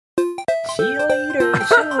See you later.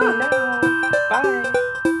 Soon now. Bye.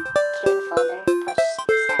 Tune folder push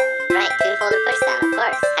sound. Right, tune folder push sound, of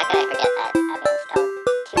course. How could I forget that? I've installed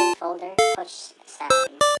tune folder push sound.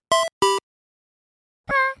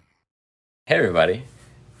 Hey everybody,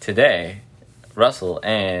 today Russell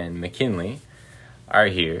and McKinley are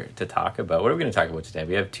here to talk about, what are we going to talk about today?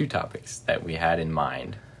 We have two topics that we had in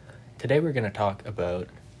mind. Today we're going to talk about...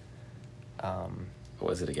 What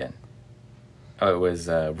was it again? Oh, it was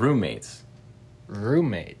roommates.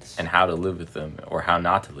 Roommates. And how to live with them or how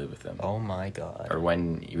not to live with them. Oh my god. Or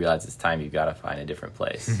when you realize it's time, you've got to find a different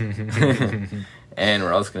place. And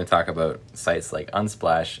we're also going to talk about sites like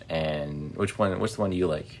Unsplash and what's the one do you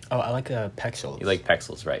like? Oh, I like Pexels. You like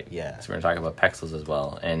Pexels, right? Yeah. So we're going to talk about Pexels as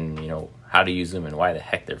well and, how to use them and why the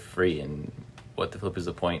heck they're free and what the flip is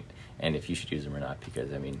the point and if you should use them or not because,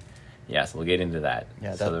 so we'll get into that.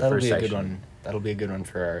 Yeah, so that'll be a good one. That'll be a good one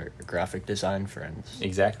for our graphic design friends.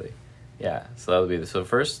 Exactly. Yeah, so that'll be so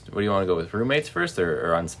first, what do you want to go with, roommates first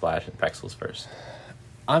or Unsplash and Pexels first?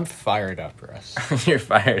 I'm fired up, Russ. You're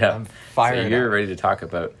fired up. I'm fired So you're up. ready to talk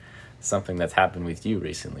about something that's happened with you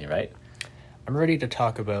recently, right? I'm ready to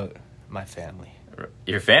talk about my family.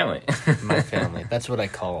 Your family. My family. That's what I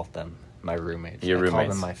call them, my roommates. Your I roommates. call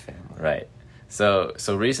them my family. Right. So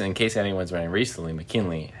recently, in case anyone's wondering, recently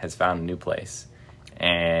McKinley has found a new place.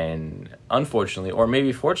 And unfortunately, or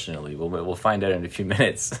maybe fortunately, we'll find out in a few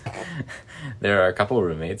minutes, there are a couple of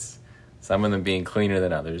roommates, some of them being cleaner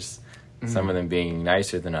than others, some of them being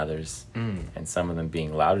nicer than others, and some of them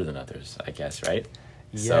being louder than others, I guess, right?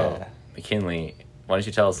 Yeah. So, McKinley, why don't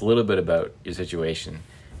you tell us a little bit about your situation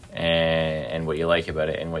and what you like about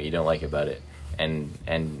it and what you don't like about it.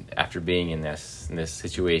 And after being in this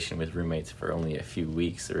situation with roommates for only a few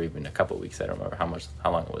weeks or even a couple of weeks, I don't remember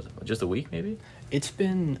how long it was. Just a week, maybe? It's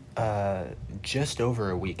been just over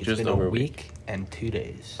a week. It's Just been over a a week and 2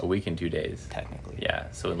 days. A week and 2 days. Technically.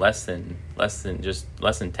 Yeah, so in less than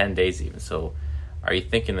 10 days even. So are you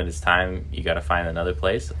thinking that it's time you got to find another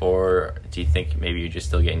place, or do you think maybe you're just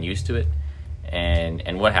still getting used to it?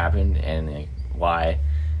 And what happened and why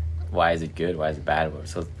is it good? Why is it bad?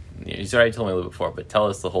 So you already told me a little bit before, but tell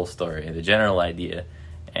us the whole story, the general idea,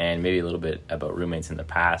 and maybe a little bit about roommates in the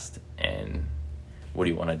past, and what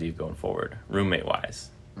do you want to do going forward,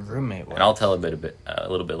 roommate-wise? Roommate-wise. And I'll tell a little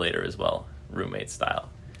bit later as well, roommate style.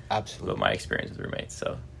 Absolutely. About my experience with roommates.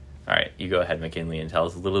 So, all right, you go ahead, McKinley, and tell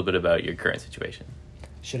us a little bit about your current situation.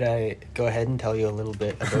 Should I go ahead and tell you a little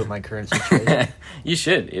bit about my current situation? You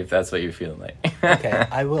should, if that's what you're feeling like. Okay,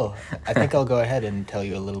 I will. I think I'll go ahead and tell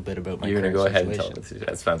you a little bit about my You're current going to go situation. ahead and tell us.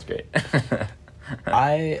 That sounds great.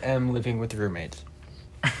 I am living with roommates.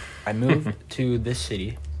 I moved to this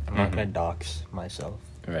city. I'm not going to dox myself.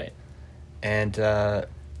 Right. And I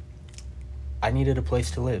needed a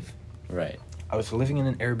place to live. Right. I was living in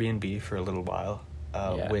an Airbnb for a little while,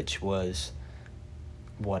 Yeah. which was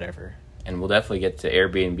whatever. And we'll definitely get to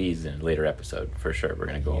Airbnbs in a later episode, for sure. We're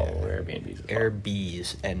going to go all over Airbnbs as well.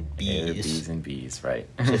 Airbs and bees. Airbnbs and bees, right.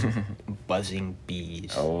 Just buzzing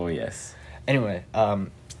bees. Oh, yes. Anyway, I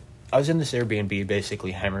was in this Airbnb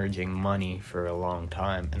basically hemorrhaging money for a long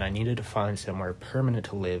time, and I needed to find somewhere permanent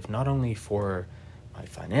to live, not only for my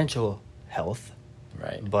financial health,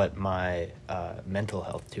 Right. but my mental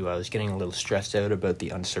health too. I was getting a little stressed out about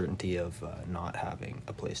the uncertainty of not having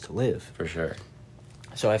a place to live. For sure.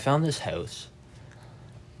 So I found this house,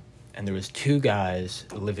 and there was two guys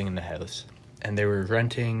living in the house, and they were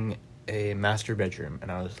renting a master bedroom,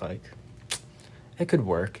 and I was like, it could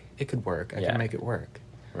work. I can make it work.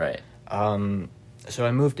 Right. So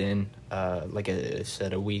I moved in, like I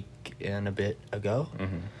said, a week and a bit ago.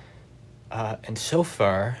 Mm-hmm. And so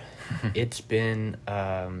far, it's been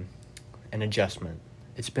an adjustment.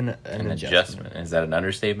 It's been an adjustment. Is that an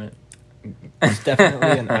understatement? It's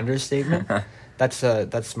definitely an understatement. That's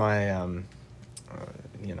my,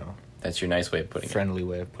 That's your nice way of putting friendly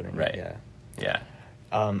way of putting Right. it. Yeah.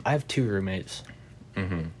 Yeah. I have two roommates.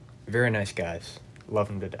 Mm-hmm. Very nice guys. Love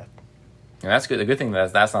them to death. And that's good. The good thing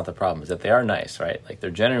that's not the problem is that they are nice, right? Like they're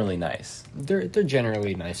generally nice. They're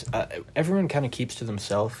generally nice. Everyone kind of keeps to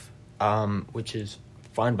themselves, which is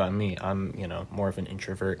fine by me. I'm more of an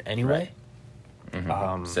introvert anyway.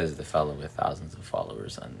 Mm-hmm. Says the fellow with thousands of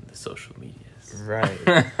followers on the social medias. Right.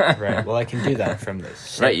 Right. Well, I can do that from the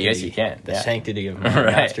sanctity, Right, yes, you can. The Yeah. sanctity of my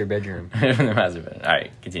Right. master bedroom. The master bedroom. All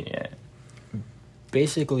right, continue.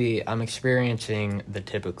 Basically, I'm experiencing the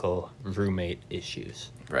typical roommate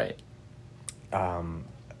issues. Right.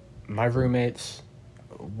 My roommates,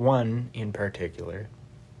 one in particular,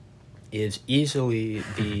 is easily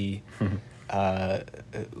the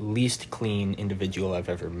least clean individual I've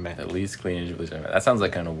ever met. The least clean individual. That sounds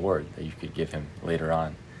like an award that you could give him later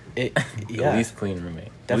on. Yeah, The least clean roommate.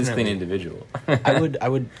 The least clean Definitely. individual. I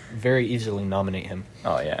would very easily nominate him,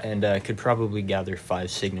 Oh, yeah. and could probably gather 5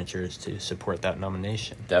 signatures to support that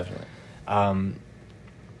nomination. Definitely. Um,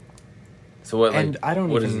 So what, like, and I don't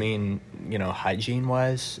what even is- mean, hygiene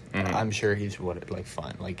wise. Mhm. I'm sure he's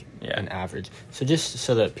fine, like Yeah. an average. So just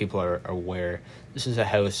so that people are aware, this is a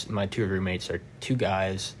house. My 2 roommates are 2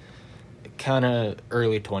 guys, kind of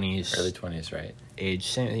early 20s, Early 20s, right? age.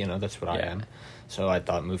 Same, that's what I Yeah. am. So I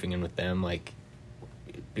thought moving in with them, like,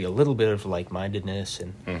 it'd be a little bit of like-mindedness,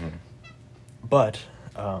 and Mm-hmm. but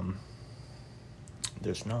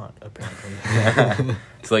there's not, apparently.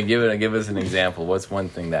 So, like, give us an example. What's one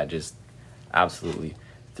thing that just absolutely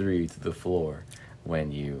threw you to the floor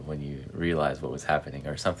when you realized what was happening,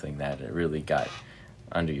 or something that really got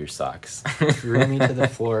under your socks? Threw me to the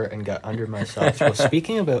floor and got under my socks. Well,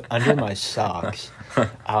 speaking about under my socks,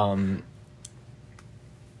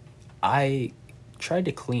 I tried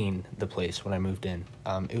to clean the place when I moved in.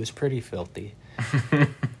 It was pretty filthy.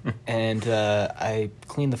 And I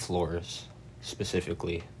cleaned the floors,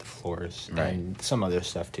 specifically the floors, Right. and some other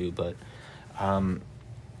stuff too. But,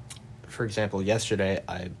 for example, yesterday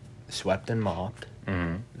I swept and mopped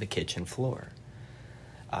Mm-hmm. the kitchen floor,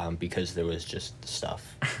 because there was just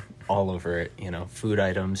stuff all over it, food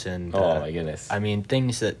items and Oh, my goodness. I mean,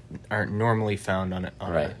 things that aren't normally found on a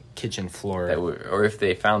Right. kitchen floor. Or if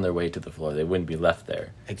they found their way to the floor, they wouldn't be left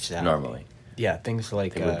there. Exactly. Normally. Yeah, things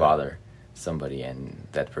like They would bother somebody, and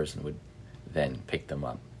that person would then pick them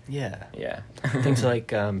up. Yeah, Yeah. things like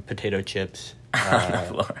potato chips, On the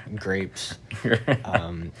floor. grapes,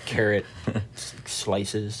 carrot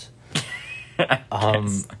slices,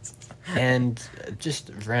 Yes. and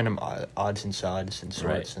just random odds and sods and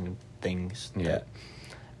sorts Right. and things Yeah.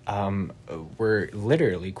 that were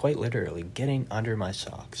quite literally, getting under my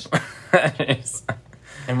socks. Yes.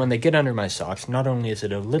 And when they get under my socks, not only is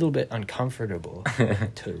it a little bit uncomfortable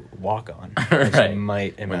to walk on, as you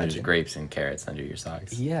might imagine. When there's grapes and carrots under your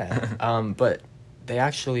socks. Yeah, but they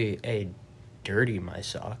actually, dirty my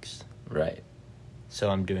socks. Right.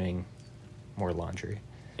 So I'm doing more laundry.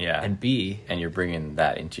 Yeah. And B, And you're bringing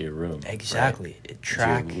that into your room. exactly, Right? it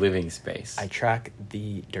track. Into your living space. I track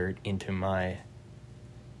the dirt into my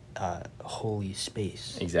holy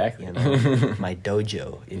space. Exactly. My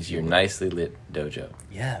dojo. if It's you your will. nicely lit dojo.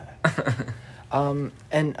 Yeah.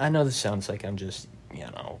 And I know this sounds like I'm just,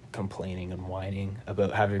 complaining and whining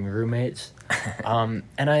about having roommates. And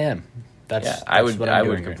I am. That's, yeah, that's I would what I'm doing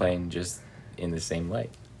would right now. complain just in the same light.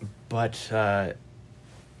 But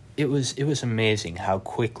it was amazing how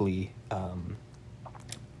quickly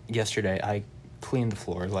yesterday I cleaned the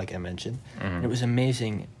floor, like I mentioned. And it was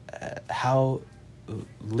amazing how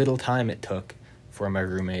little time it took for my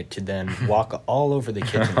roommate to then walk all over the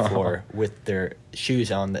kitchen floor with their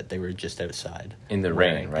shoes on that they were just outside. In the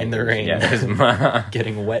wearing. rain, right? In the rain. Yeah, there's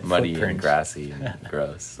Getting wet muddy footprints. and grassy and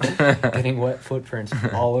gross. Getting wet footprints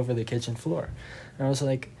all over the kitchen floor. And I was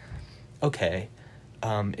like, okay,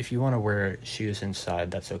 if you want to wear shoes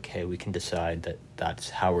inside, that's okay. We can decide that that's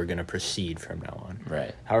how we're going to proceed from now on.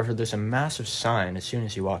 Right. However, there's a massive sign as soon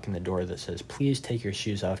as you walk in the door that says, please take your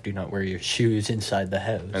shoes off. Do not wear your shoes inside the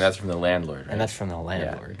house. And that's from the landlord, right? And that's from the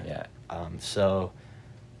landlord. Yeah. So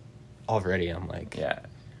already I'm like, Yeah.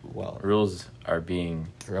 well, Rules are being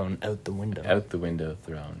thrown out the window. out the window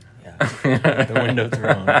thrown. Yeah. The window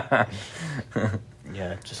thrown.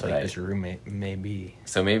 Yeah, just like Right. this roommate may be.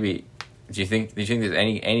 So maybe, do you think there's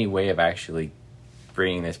any way of actually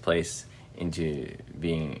bringing this place into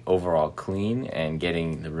being overall clean and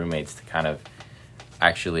getting the roommates to kind of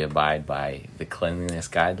actually abide by the cleanliness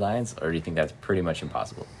guidelines, or do you think that's pretty much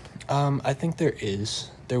impossible? I think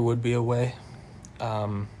there would be a way.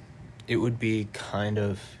 It would be kind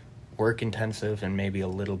of work intensive and maybe a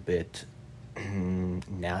little bit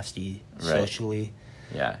nasty Right. socially.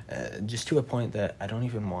 Yeah. Just to a point that I don't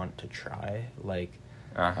even want to try. Like,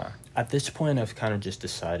 Uh-huh. at this point, I've kind of just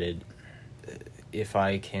decided if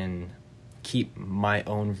I can keep my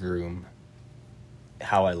own room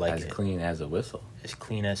how I like As it. clean as a whistle. As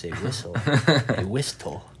clean as a whistle. A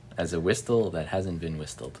whistle. As a whistle that hasn't been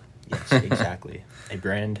whistled. Yes, exactly. A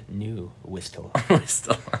brand new whistle.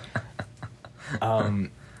 Whistle.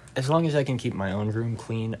 As long as I can keep my own room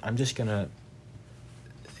clean, I'm just gonna,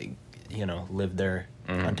 live there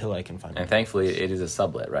until I can find. And a thankfully, place. it is a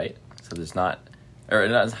sublet, right? So there's not, or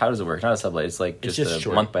not, how does it work? Not a sublet. It's like It's just just a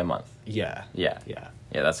short. month by month. Yeah. Yeah. Yeah.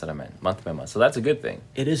 Yeah, that's what I meant. Month by month. So that's a good thing.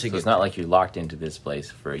 It is a So good it's not thing. like you're locked into this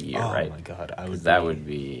place for a year, Oh right? my god, I 'Cause would. that would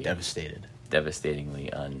be devastated. devastatingly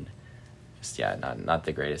not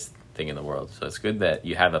the greatest thing in the world. So it's good that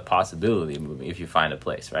you have a possibility of moving if you find a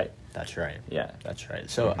place, right? That's right. Yeah. That's right.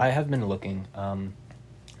 So Mhm. I have been looking.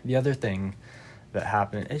 The other thing that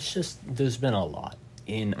happened, it's just, there's been a lot.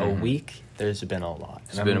 In a week, there's been a lot.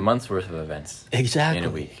 It's been a month's worth of events. Exactly. In a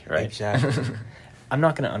week, right? Exactly. I'm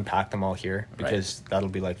not going to unpack them all here because that'll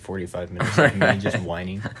be like 45 minutes of me just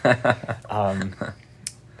whining.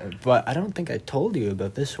 But I don't think I told you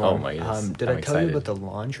about this one. Oh my goodness. Did I'm I tell you excited. about the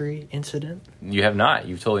laundry incident? You have not.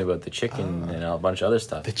 You've told me about the chicken and a bunch of other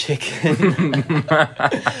stuff. The chicken.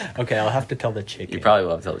 Okay, I'll have to tell the chicken. You probably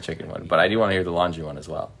will have to tell the chicken one, but I do want to hear the laundry one as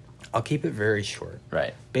well. I'll keep it very short.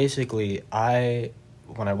 Right. Basically,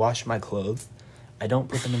 when I wash my clothes, I don't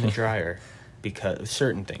put them in the dryer because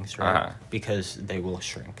certain things, right? Uh-huh. Because they will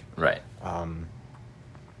shrink. Right. I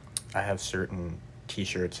have certain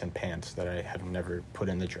t-shirts and pants that I have never put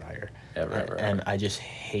in the dryer. Ever. And I just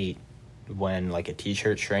hate when like a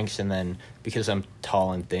t-shirt shrinks and then because I'm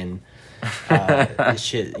tall and thin,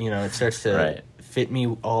 shit, it starts to fit me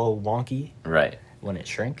all wonky. Right. When it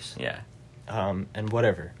shrinks. Yeah. And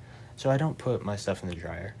whatever. So I don't put my stuff in the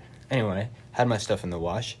dryer. Anyway, had my stuff in the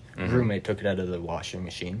wash. Mm-hmm. Roommate took it out of the washing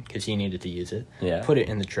machine because he needed to use it. Yeah. Put it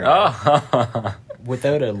in the dryer. Oh.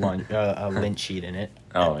 Without a lint sheet in it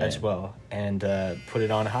as man. well. And put it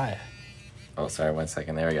on high. Oh, sorry. 1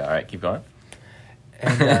 second. There we go. All right. Keep going.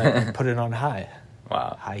 And put it on high.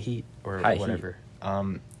 Wow. High heat or High whatever.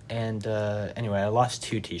 Anyway, I lost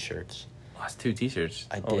 2 t-shirts. Lost 2 t-shirts.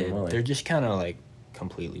 I Holy did. moly. They're just kind of like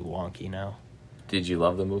completely wonky now. Did you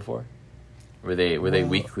love them before? Were they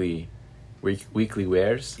weekly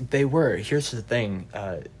wears? They were. Here's the thing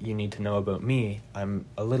you need to know about me. I'm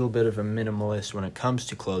a little bit of a minimalist when it comes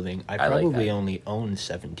to clothing. I like probably that. only own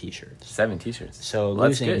 7 t-shirts. 7 t-shirts. So Well,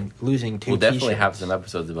 that's good. losing 2 We'll definitely t-shirts. have some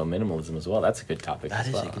episodes about minimalism as well. That's a good topic That as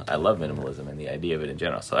is a well. good I love minimalism and the idea of it in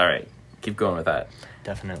general. So, all right. Keep going with that.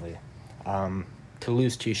 Definitely. To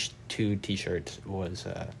lose 2 t-shirts was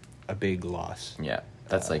a big loss. Yeah.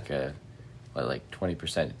 That's like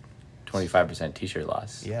 20%, 25% t-shirt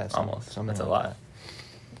loss. Yeah, almost. something That's a like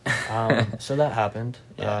lot. So that happened.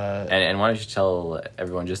 Yeah. And why don't you tell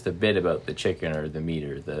everyone just a bit about the chicken or the meat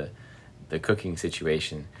or the cooking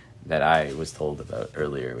situation that I was told about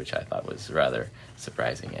earlier, which I thought was rather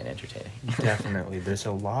surprising and entertaining. Definitely. There's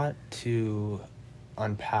a lot to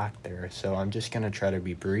unpack there, so I'm just going to try to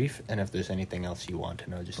be brief, and if there's anything else you want to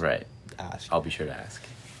know, just ask. I'll be sure to ask.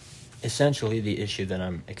 Essentially, the issue that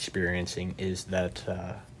I'm experiencing is that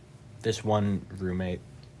this one roommate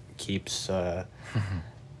keeps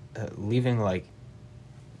leaving like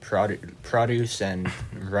produce and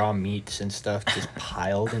raw meats and stuff just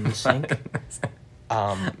piled in the sink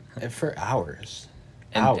for hours.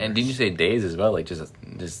 And didn't you say days as well? Like just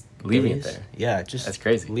leaving it there? Yeah, just that's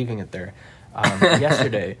crazy. Leaving it there.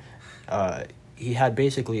 Yesterday, he had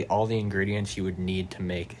basically all the ingredients you would need to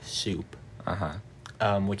make soup.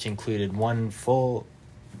 Which included 1 full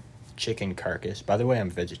chicken carcass. By the way, I'm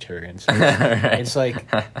vegetarian, so it's like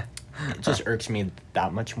it just irks me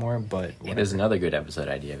that much more. But there's another good episode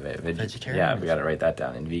idea. Vegetarian. Yeah, we got to write that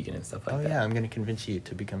down. And vegan and stuff like that. Oh yeah, I'm gonna convince you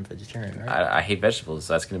to become vegetarian. Right? I hate vegetables,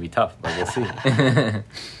 so that's gonna be tough. But we'll see. All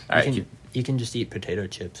right, you can just eat potato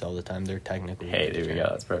chips all the time. They're technically there we go.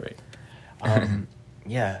 That's perfect.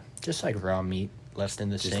 Yeah, just like raw meat left in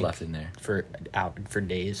the sink. Just left in there for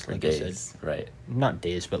days. For like days, I said. right? Not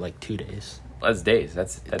days, but like 2 days. Well, that's days.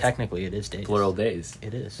 That's technically it is days. Plural days.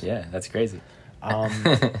 It is. Yeah, that's crazy.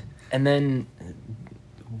 And then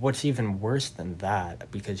what's even worse than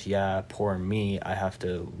that, because poor me, I have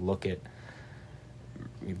to look at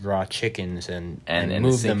raw chickens and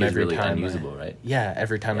move the sink them is every really time. unusable, right? Yeah,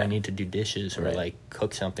 every time I need to do dishes or like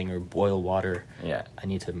cook something or boil water. Yeah, I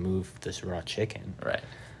need to move this raw chicken. Right.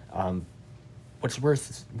 What's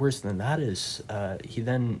worse than that is he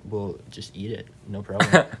then will just eat it, no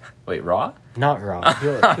problem. Wait, raw? Not raw.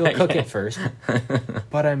 He'll cook it first.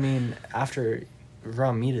 But I mean, after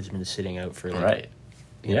raw meat has been sitting out for like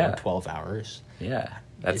 12 hours. Yeah,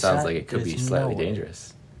 that sounds like it could be slightly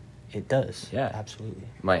dangerous. It does. Yeah, absolutely.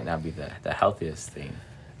 Might not be the healthiest thing.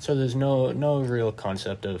 So there's no real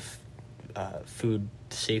concept of food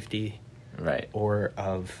safety, right? Or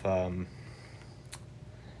of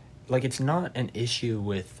like it's not an issue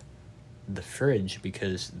with the fridge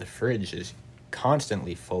because the fridge is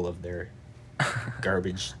constantly full of their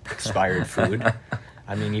garbage expired food.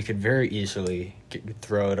 I mean, you could very easily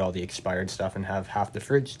throw out all the expired stuff and have half the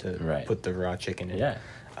fridge to put the raw chicken in. Yeah.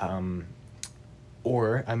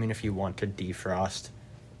 Or, I mean, if you want to defrost,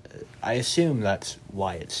 I assume that's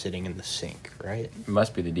why it's sitting in the sink, right? It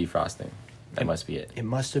must be the defrosting. That must be it. It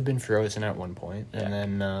must have been frozen at one point, and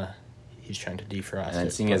then he's trying to defrost it. And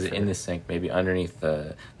then seeing as it's in the sink, maybe underneath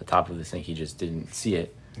the top of the sink, he just didn't see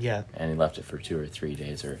it Yeah. And he left it for 2 or 3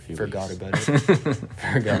 days or a few Forgot weeks. about it.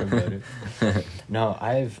 Forgot about it. No,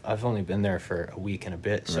 I've only been there for a week and a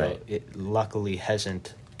bit, so Right. it luckily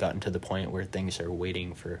hasn't gotten to the point where things are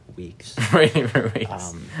waiting for weeks. Waiting for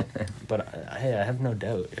weeks. But hey, I have no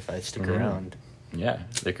doubt if I stick Mhm. around, Yeah,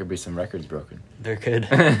 there could be some records broken. they're good.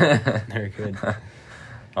 They're good.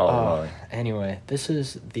 Oh, Molly. Anyway, this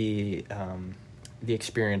is the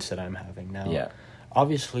experience that I'm having now. Yeah.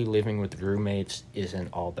 Obviously, living with roommates isn't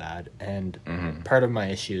all bad, and Mhm. part of my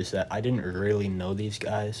issue is that I didn't really know these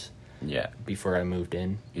guys Yeah. before I moved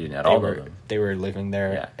in. You didn't at They all were know them. they were living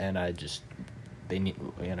there, Yeah. and they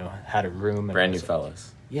had a room. And Brand I new was-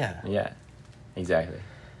 fellas. Yeah, Yeah, exactly.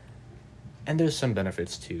 and there's some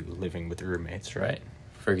benefits to living with roommates, right? Right.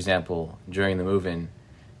 For example, during the move-in,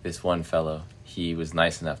 this one fellow, he was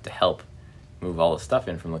nice enough to help move all the stuff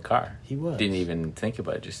in from the car. He was. Didn't even think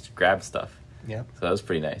about it, just grabbed stuff. Yep. So that was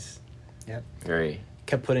pretty nice. Yep. Very.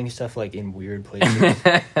 Kept putting stuff like in weird places.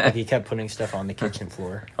 Like he kept putting stuff on the kitchen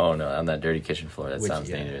floor. Oh no, on that dirty kitchen floor. That which, sounds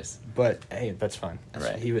yeah. dangerous. But hey, that's fine.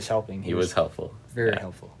 Right. He was helping. He was helpful. Very Yeah.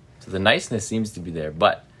 helpful. So the niceness seems to be there,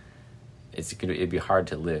 but it'd be hard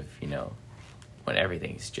to live, when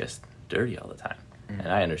everything's just dirty all the time. Mm. And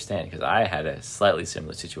I understand because I had a slightly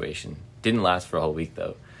similar situation. Didn't last for a whole week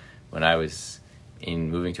though. When I was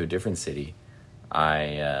moving to a different city,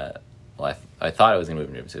 I thought I was going to move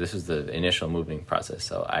to a different city. This was the initial moving process.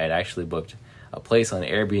 So I had actually booked a place on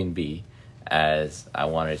Airbnb as I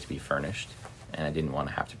wanted it to be furnished, and I didn't want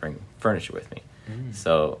to have to bring furniture with me.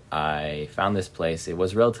 So I found this place. It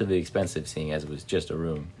was relatively expensive, seeing as it was just a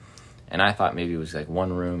room. And I thought maybe it was like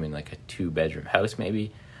one room in like a 2-bedroom house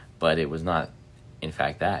maybe, but it was not, in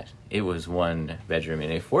fact, that. It was 1 bedroom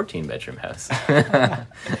in a 14-bedroom house.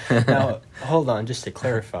 Now, hold on, just to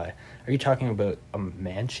clarify. Are you talking about a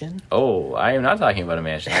mansion? Oh, I am not talking about a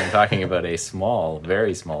mansion. I'm talking about a small,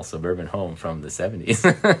 very small suburban home from the 70s.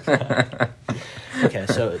 Okay,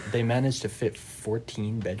 so they managed to fit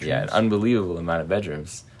 14 bedrooms? Yeah, an unbelievable amount of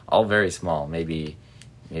bedrooms. All very small, maybe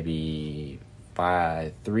 3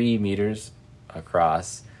 meters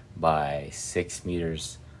across by 6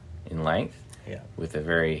 meters in length, Yeah. with a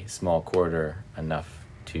very small corridor, enough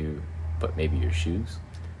to put maybe your shoes,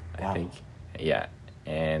 I Wow. think. Yeah,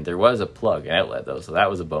 and there was an outlet though, so that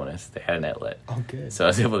was a bonus. They had an outlet. Oh, good. So I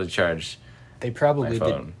was able to charge. They probably my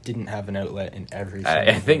phone. didn't have an outlet in every I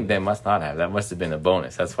single think room. they must not have. That must have been a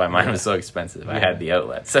bonus. That's why mine was so expensive. I Yeah. had the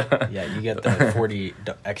outlet. So Yeah, you get the $40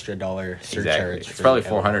 extra surcharge. exactly. It's for probably the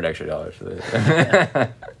 $400 outlet. extra dollars for this.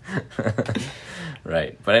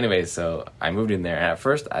 Right. But anyway, so I moved in there, and at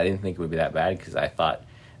first I didn't think it would be that bad because I thought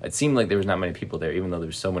it seemed like there was not many people there, even though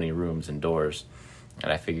there's so many rooms and doors.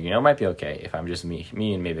 And I figured, it might be okay if I'm just me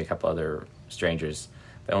and maybe a couple other strangers.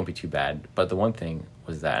 That won't be too bad. But the one thing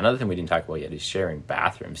was that another thing we didn't talk about yet is sharing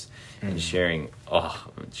bathrooms and sharing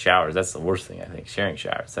showers. That's the worst thing, I think. Sharing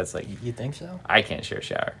showers. That's like, You think so? I can't share a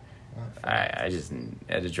shower. Oh, It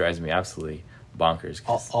just drives me absolutely bonkers.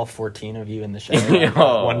 'Cause All 14 of you in the shower at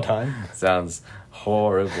one time? Sounds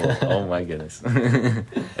horrible. Oh my goodness.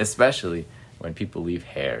 Especially when people leave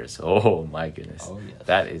hairs. Oh my goodness. Oh, yes.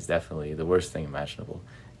 That is definitely the worst thing imaginable,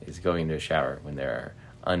 is going to a shower when there are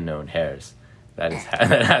unknown hairs. That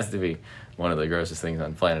has to be one of the grossest things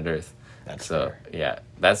on planet Earth. That's so fair.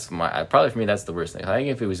 yeah, probably for me that's the worst thing. I think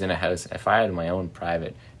if it was in a house, if I had my own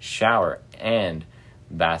private shower and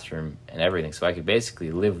bathroom and everything, so I could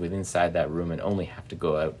basically live inside that room and only have to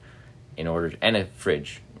go out and a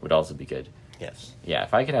fridge would also be good. Yes. Yeah,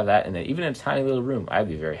 if I could have that and even in a tiny little room, I'd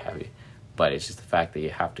be very happy. But it's just the fact that you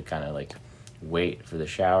have to kind of like wait for the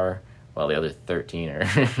shower while the other 13 are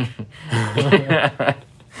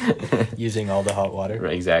Using all the hot water?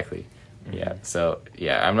 Right, exactly. Yeah. So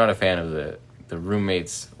yeah, I'm not a fan of the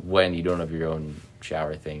roommates when you don't have your own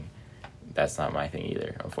shower thing. That's not my thing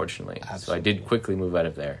either, unfortunately. So I Absolutely. did quickly move out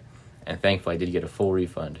of there, and thankfully I did get a full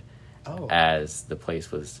refund, Oh. as the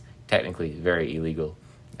place was technically very illegal,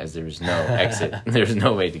 as there was no exit. There was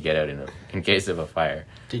no way to get out in case of a fire.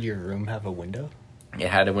 Did your room have a window? It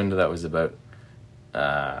had a window that was about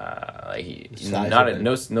Size of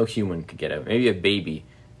it. no human could get out. Maybe a baby,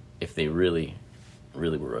 if they really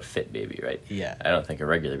were a fit baby, right? Yeah. I don't think a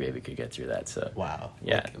regular baby could get through that. So Wow.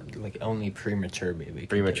 Yeah. Like only premature baby. could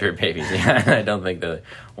premature get it. babies, yeah, I don't think they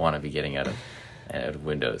want to be getting out of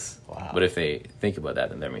windows. Wow. But if they think about that,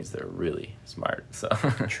 then that means they're really smart. So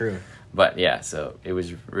True. But yeah, so it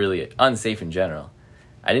was really unsafe in general.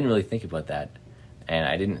 I didn't really think about that, and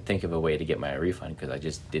I didn't think of a way to get my refund because I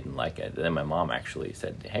just didn't like it. Then my mom actually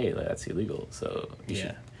said, "Hey, that's illegal, so you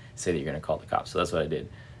should say that you're going to call the cops." So that's what I did,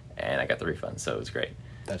 and I got the refund. So it was great,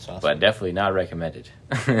 That's awesome. but definitely not recommended.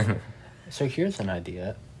 So here's an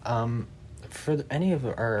idea. For any of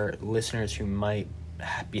our listeners who might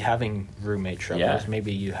be having roommate troubles,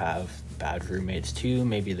 maybe you have bad roommates too.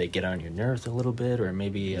 Maybe they get on your nerves a little bit, or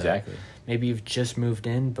maybe Exactly. Maybe you've just moved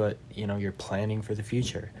in, but you're planning for the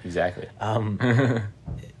future. Exactly.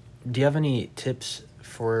 Do you have any tips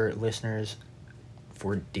for listeners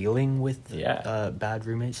for dealing with a bad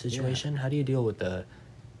roommate situation? How do you deal with the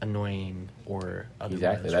annoying or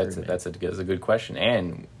otherwise Exactly. roommate? That's a good question.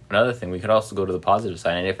 And another thing, we could also go to the positive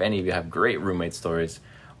side. And if any of you have great roommate stories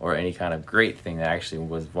or any kind of great thing that actually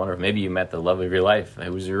was wonderful, maybe you met the love of your life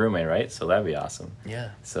who was your roommate, right? So that'd be awesome. Yeah.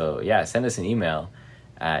 So send us an email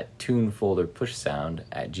at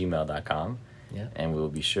tunefolderpushsound@gmail.com. Yeah. And we will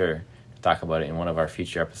be sure to talk about it in one of our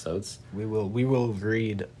future episodes. We will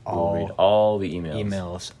read all the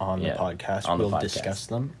emails on the podcast. We'll discuss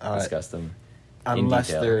them. Discuss them unless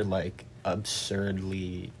in detail. they're like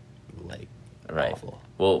absurdly awful.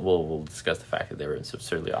 We'll discuss the fact that they were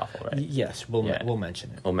absurdly awful, right? Yes, we'll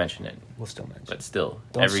mention it. We'll mention it. We'll still mention But it. still,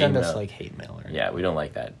 Don't every send email, us hate mail or anything. Yeah, we don't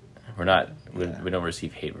like that. We're not. We don't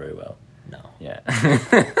receive hate very well. No. Yeah.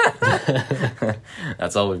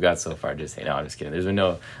 That's all we've got so far. Just hate. No, I'm just kidding. There's been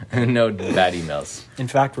no bad emails. In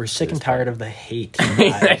fact, we're sick and tired of the hate.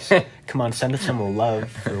 Guys. Come on, send us some love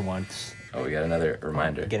for once. Oh, we got another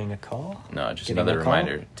reminder. Getting a call? No, just Getting another a call?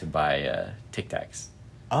 reminder to buy Tic Tacs.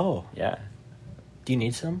 Oh. Yeah. Do you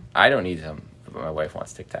need some? I don't need them, but my wife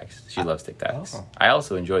wants Tic Tacs. She loves Tic Tacs. Oh. I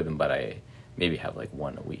also enjoy them, but I maybe have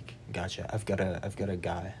one a week. Gotcha. I've got a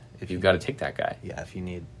guy. If you've got a Tic Tac guy. Yeah, if you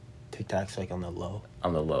need Tic Tacs on the low.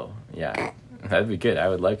 On the low, yeah. That'd be good. I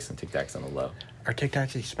would like some Tic Tacs on the low. Are Tic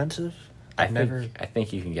Tacs expensive? I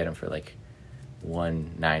think you can get them for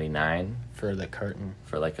 $1.99 for the carton.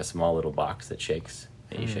 for a small little box that shakes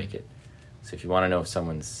and you shake it. So if you want to know if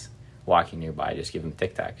someone's walking nearby, just give them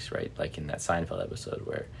Tic Tacs, right? Like in that Seinfeld episode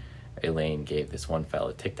where Elaine gave this one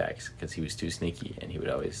fellow Tic Tacs because he was too sneaky and he would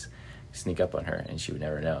always sneak up on her and she would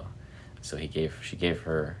never know. So she gave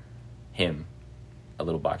him a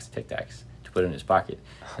little box of Tic Tacs to put in his pocket,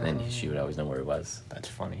 and then she would always know where it was. That's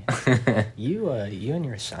funny. You and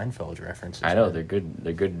your Seinfeld references. I know, they're good.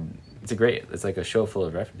 They're good. It's like a show full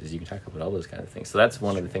of references. You can talk about all those kind of things. So that's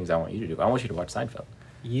one of the things I want you to do. I want you to watch Seinfeld.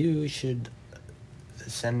 You should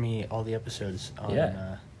send me all the episodes on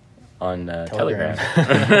Telegram.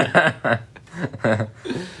 And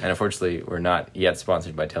unfortunately, we're not yet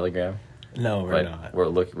sponsored by Telegram. No, we're not.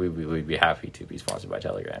 We'd be happy to be sponsored by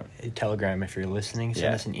Telegram. Telegram, if you're listening,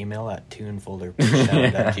 send us an email at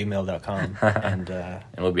tunefolderpushsound@gmail.com and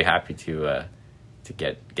we'll be happy to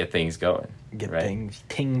get things going. Get right?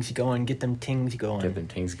 things going. Get them things going. Get them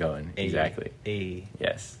things going. Exactly.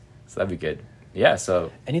 Yes. So that'd be good. Yeah.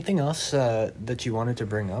 So anything else that you wanted to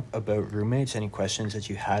bring up about roommates? Any questions that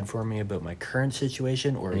you had for me about my current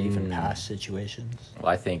situation or even past situations?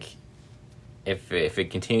 Well, I think if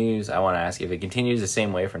it continues, I want to ask if it continues the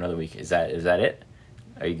same way for another week. Is that it?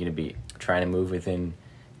 Are you going to be trying to move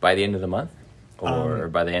by the end of the month, or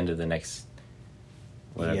by the end of the next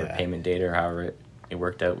payment date, or however it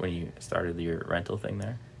worked out when you started your rental thing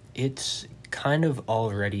there? It's kind of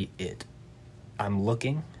already it. I'm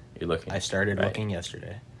looking. You're looking. I started looking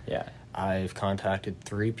yesterday. Yeah. I've contacted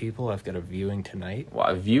 3 people. I've got a viewing tonight.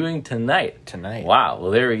 Wow, viewing tonight. Tonight. Wow.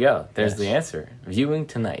 Well, there we go. There's the answer. Viewing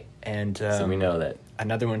tonight. And so we know that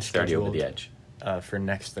another one's started scheduled over the edge. For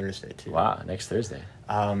next Thursday too. Wow, next Thursday.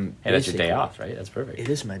 Hey, that's your day off, right? That's perfect. It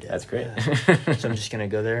is my day. That's great. Yeah. So I'm just gonna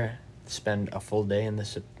go there, spend a full day in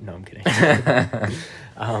this. No, I'm kidding.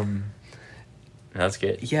 That's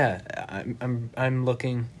good. Yeah, I'm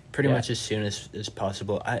looking pretty much as soon as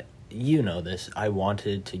possible. You know this. I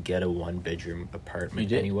wanted to get a 1-bedroom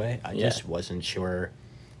apartment anyway. I just wasn't sure.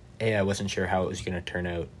 A, I wasn't sure how it was going to turn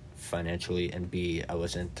out financially, and B, I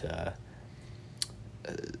wasn't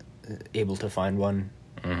able to find one.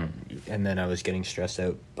 Mm-hmm. And then I was getting stressed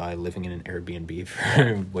out by living in an Airbnb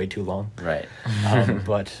for way too long. Right.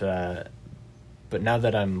 But now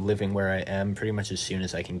that I'm living where I am, pretty much as soon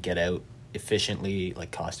as I can get out efficiently,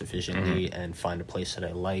 cost efficiently, and find a place that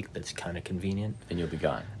I like that's kind of convenient, then you'll be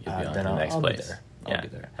gone. You'll be on then to the next place. Be there. I'll be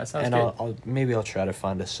there. That sounds and good. I'll try to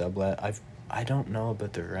find a sublet. I don't know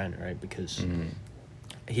about the rent, right? Because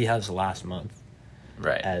he has last month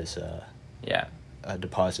as a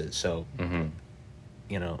deposit. So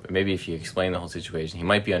maybe if you explain the whole situation, he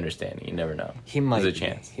might be understanding. You never know. He might. There's a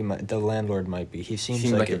chance. He might. The landlord might be. He seems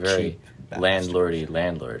like a very cheap landlordy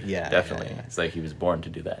landlord. Yeah, definitely. Yeah. It's like he was born to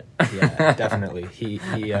do that. Yeah, definitely. He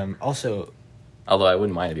also. Although I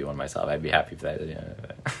wouldn't mind to be one myself, I'd be happy for that.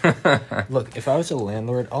 Yeah. Look, if I was a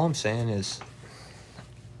landlord, all I'm saying is,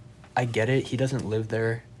 I get it. He doesn't live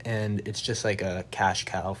there, and it's just like a cash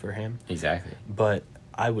cow for him. Exactly. But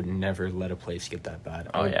I would never let a place get that bad.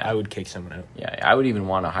 I would kick someone out. Yeah, I would even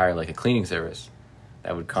want to hire like a cleaning service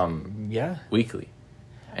that would come weekly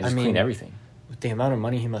and just clean everything. With the amount of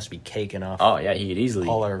money he must be caking off. Oh yeah, he could easily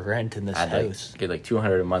all our rent in this house. Get like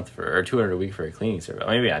 $200 a month or $200 a week for a cleaning service.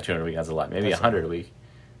 Maybe not $200 a week. That's a lot. Maybe $100 a week.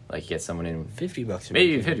 Like get someone in $50 a week.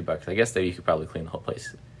 Maybe $50. I guess that you could probably clean the whole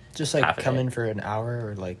place. Just like come in for an hour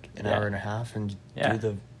or like an hour and a half and do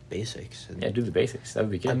the basics. And, do the basics. That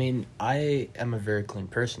would be good. I mean, I am a very clean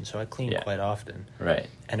person, so I clean quite often. Right.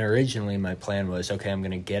 And originally my plan was, okay, I'm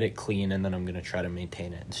going to get it clean and then I'm going to try to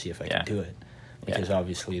maintain it and see if I can do it. Because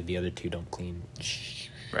obviously the other two don't clean.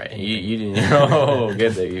 Right. You didn't know.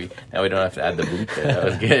 Good. Now we don't have to add the bleep there. That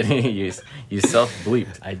was good. you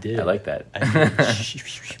self-bleeped. I did. I like that.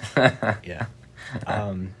 Yeah.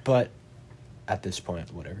 But at this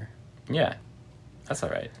point, whatever. Yeah. That's all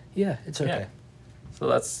right. Yeah, it's okay. Yeah. So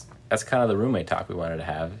that's kind of the roommate talk we wanted to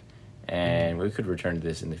have. And we could return to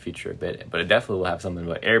this in the future a bit. But it definitely will have something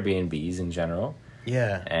about Airbnbs in general.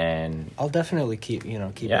 Yeah. And I'll definitely keep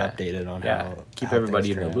updated on how keep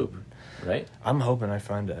everybody in the loop. Right? I'm hoping I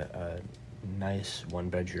find a nice one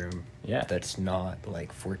bedroom that's not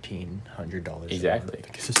like $1,400. Exactly.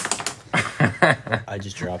 I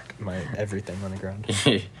just dropped my everything on the ground.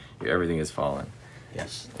 Everything is fallen.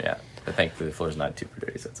 Yes. Yeah. But thankfully the floor's not super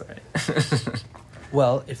dirty, so that's all right.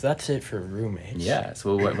 Well, if that's it for roommates. Yeah,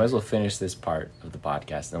 so we might as well finish this part of the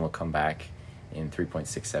podcast, and then we'll come back in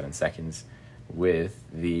 3.67 seconds with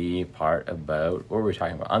the part about what were we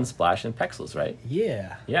talking about? Unsplash and Pexels, right?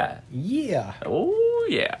 Yeah. Yeah. Yeah. Oh,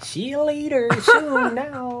 yeah. See you later. Soon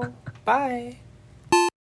now. Bye.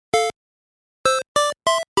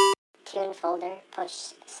 Tune folder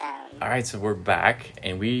push sound. All right, so we're back,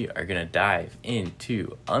 and we are going to dive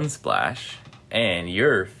into Unsplash and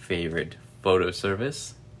your favorite photo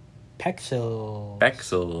service.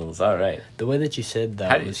 Pexels. All right. The way that you said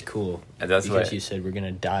that was cool. That's because you said we're going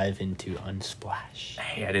to dive into Unsplash.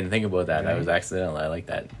 Hey, I didn't think about that. Right. That was accidental. I like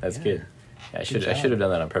that. That's good. Yeah, I should have done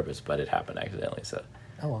that on purpose, but it happened accidentally. So.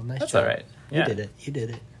 Oh well, nice That's job. all right. You did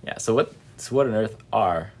it. Yeah. So what on earth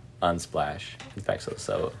are Unsplash and Pexels?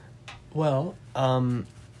 So. Well,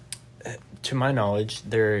 to my knowledge,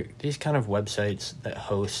 they're these kind of websites that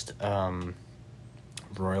host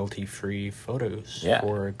royalty-free photos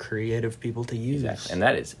for creative people to use. Exactly. And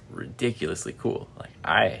that is ridiculously cool. Like,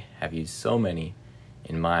 I have used so many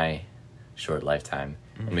in my short lifetime,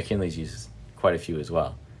 and McKinley's used quite a few as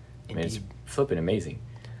well. I mean, it's flipping amazing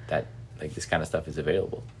that like this kind of stuff is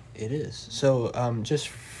available. It is. So, just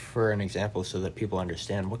for an example, so that people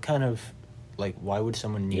understand, what kind of why would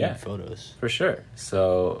someone need photos? For sure.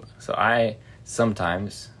 So I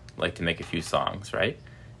sometimes like to make a few songs, right?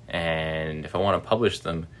 And if I want to publish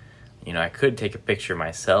them, I could take a picture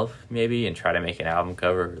myself maybe and try to make an album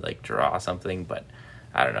cover, like draw something, but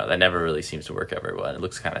I don't know. That never really seems to work out very well. It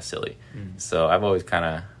looks kind of silly. So I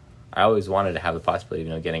always wanted to have the possibility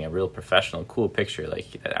of getting a real professional, cool picture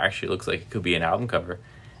like that actually looks like it could be an album cover,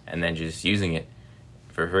 and then just using it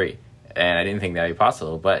for free. And I didn't think that'd be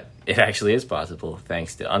possible, but it actually is possible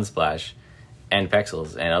thanks to Unsplash and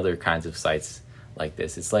Pexels and other kinds of sites like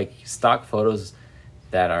this. It's like stock photos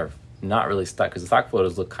that are not really stock, because the stock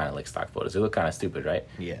photos look kind of like stock photos. They look kind of stupid, right?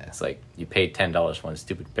 Yeah. It's like you paid $10 for one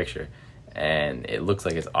stupid picture, and it looks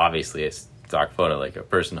like it's obviously a stock photo, like a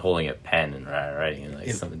person holding a pen and writing, like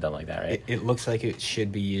something dumb like that, right? It looks like it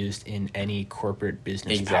should be used in any corporate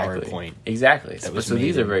business PowerPoint. Exactly. So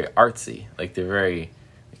these are very artsy. Like they're very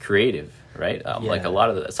creative, right? Like a lot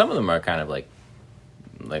of some of them are kind of like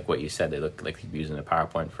what you said. They look like you're using a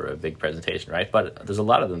PowerPoint for a big presentation, right? But there's a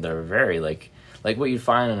lot of them that are very like what you'd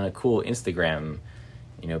find on a cool Instagram,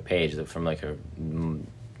 page from like a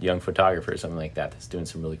young photographer or something like that that's doing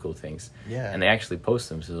some really cool things. Yeah. And they actually post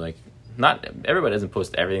them. So like, not everybody doesn't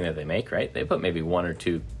post everything that they make, right? They put maybe one or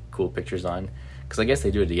two cool pictures on, because I guess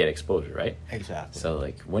they do it to get exposure, right? Exactly. So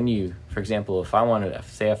like when you, for example, if I wanted to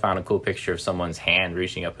say I found a cool picture of someone's hand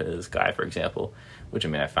reaching up into the sky, for example, which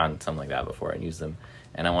I found something like that before and used them,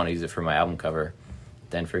 and I want to use it for my album cover,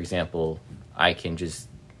 then for example, I can just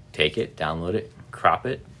take it, download it, crop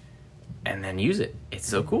it, and then use it. It's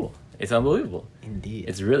so cool. It's unbelievable. Indeed.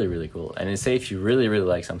 It's really, really cool. And say if you really, really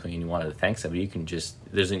like something and you wanted to thank somebody, you can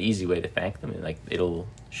there's an easy way to thank them. And like it'll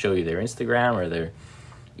show you their Instagram or their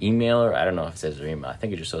email, or I don't know if it says their email. I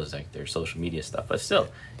think it just shows like their social media stuff. But still,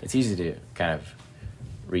 it's easy to kind of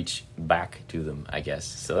reach back to them, I guess.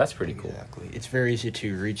 So that's pretty cool. Exactly. It's very easy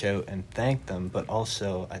to reach out and thank them, but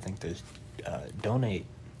also I think there's donate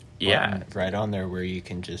button right on there where you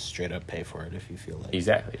can just straight up pay for it if you feel like.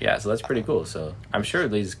 Exactly. Yeah. So that's pretty cool. So I'm sure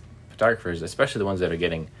these photographers, especially the ones that are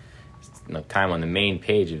getting time on the main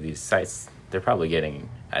page of these sites, they're probably getting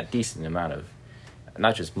a decent amount of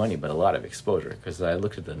not just money but a lot of exposure, because I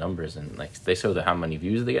looked at the numbers and like they show how many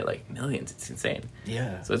views they get, like millions. It's insane.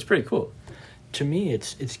 Yeah. So it's pretty cool. To me,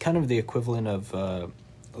 it's kind of the equivalent of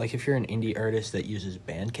like if you're an indie artist that uses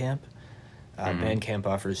Bandcamp. Bandcamp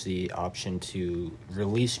offers the option to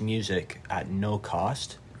release music at no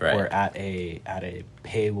cost, right, or at a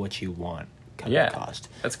pay what you want kind of cost.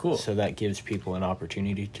 That's cool. So that gives people an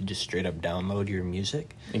opportunity to just straight up download your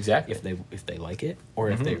music. Exactly. If they like it,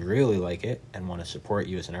 or if they really like it and want to support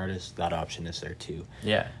you as an artist, that option is there too.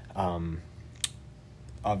 Yeah.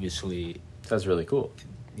 Obviously. That's really cool.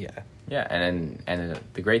 Yeah. Yeah, and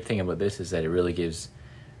the great thing about this is that it really gives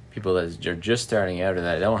people that are just starting out or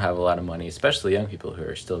that don't have a lot of money, especially young people who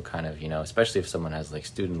are still kind of, especially if someone has like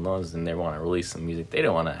student loans and they want to release some music, they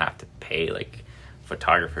don't want to have to pay like a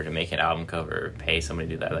photographer to make an album cover or pay somebody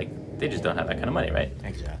to do that. Like they just don't have that kind of money, right?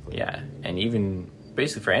 Exactly. Yeah, and even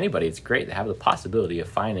basically for anybody, it's great to have the possibility of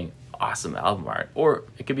finding awesome album art, or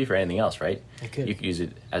it could be for anything else, right? It could. You could use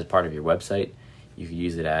it as part of your website. You could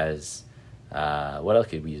use it as what else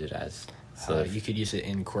could we use it as? So you could use it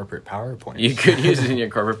in corporate PowerPoints. You could use it in your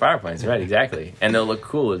corporate PowerPoints, right? Exactly, and they'll look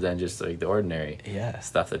cooler than just like the ordinary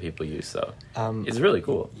stuff that people use. So it's really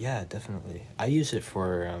cool. Yeah, definitely. I use it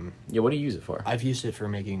for. What do you use it for? I've used it for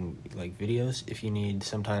making like videos. If you need,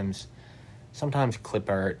 sometimes clip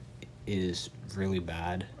art is really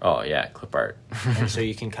bad. Oh yeah, clip art. And so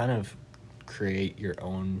you can kind of create your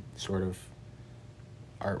own sort of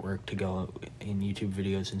artwork to go in YouTube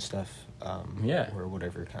videos and stuff. Or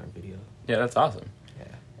whatever kind of video. Yeah, that's awesome.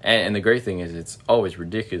 Yeah. And the great thing is it's always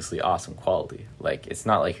ridiculously awesome quality. Like, it's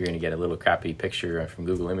not like you're going to get a little crappy picture from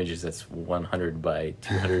Google Images that's 100 by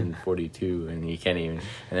 242 and you can't even...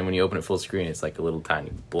 And then when you open it full screen, it's like a little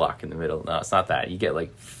tiny block in the middle. No, it's not that. You get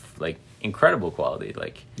like incredible quality.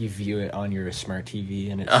 Like, you view it on your smart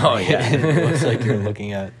TV and it's it looks like you're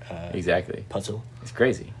looking at exactly puzzle. It's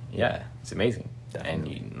crazy. Yeah. It's amazing.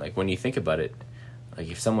 Definitely. And like when you think about it, like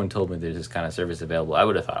if someone told me there's this kind of service available, I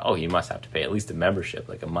would have thought, oh, you must have to pay at least a membership,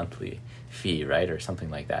 like a monthly fee, right? Or something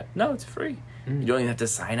like that. No, it's free. You don't even have to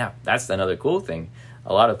sign up. That's another cool thing.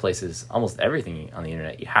 A lot of places, almost everything on the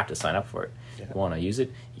internet, you have to sign up for it. Yeah. You want to use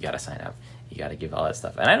it, you got to sign up. You got to give all that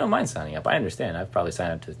stuff. And I don't mind signing up. I understand. I've probably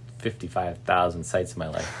signed up to 55,000 sites in my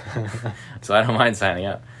life. So I don't mind signing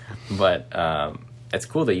up. But it's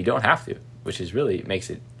cool that you don't have to, which is really makes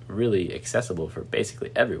it really accessible for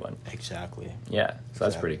basically everyone. Exactly. Yeah, so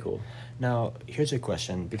that's pretty cool. Now, here's a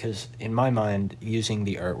question, because in my mind, using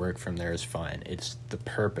the artwork from there is fine. It's the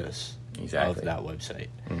purpose of that website.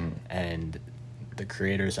 Mm-hmm. And the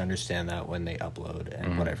creators understand that when they upload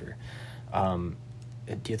and whatever. Do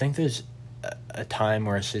you think there's a time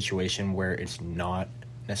or a situation where it's not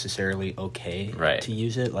necessarily okay to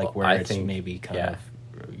use it? Like where it's maybe kind of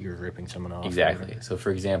you're ripping someone off? Exactly. So,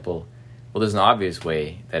 for example... Well, there's an obvious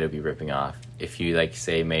way that it would be ripping off. If you, like,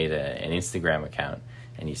 say, made an Instagram account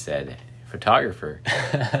and you said, photographer,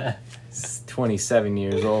 27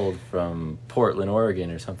 years old from Portland,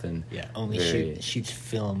 Oregon or something. Yeah, only shoots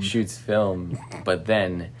film. Shoots film, but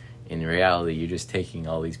then, in reality, you're just taking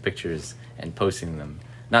all these pictures and posting them.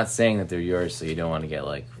 Not saying that they're yours so you don't want to get,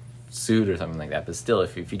 like, sued or something like that, but still,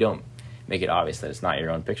 if you don't make it obvious that it's not your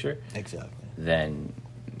own picture, then,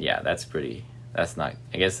 yeah, that's not,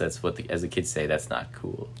 I guess that's what as the kids say, that's not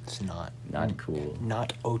cool. It's not. Not cool.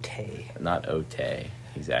 Not ote. Not ote,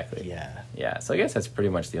 exactly. Yeah. Yeah, so I guess that's pretty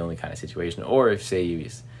much the only kind of situation. Or if, say,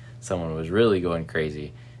 someone was really going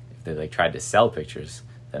crazy, if they, like, tried to sell pictures,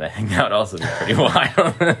 then I think that would also be pretty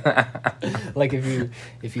wild. Like if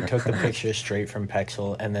you took the picture straight from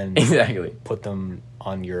Pexel and then put them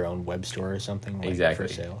on your own web store or something for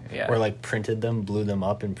sale. Yeah. Or like printed them, blew them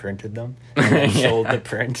up and printed them and then sold the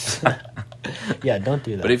prints. Yeah, don't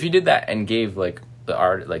do that. But if you did that and gave the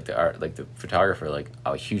photographer like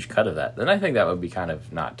a huge cut of that, then I think that would be kind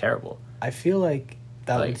of not terrible. I feel like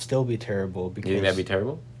that would still be terrible because... You think that'd be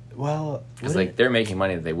terrible? Well... Because they're making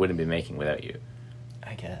money that they wouldn't be making without you.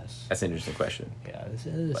 I guess. That's an interesting question. Yeah, this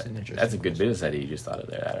is an interesting That's a good business idea you just thought of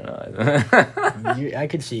there. I don't know. I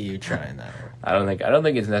could see you trying that. I don't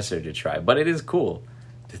think it's necessary to try, but it is cool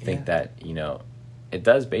to think that, it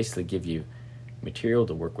does basically give you material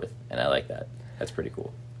to work with, and I like that. That's pretty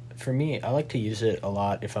cool. For me, I like to use it a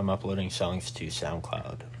lot if I'm uploading songs to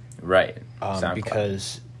SoundCloud. Right. SoundCloud.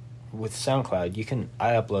 Because with SoundCloud,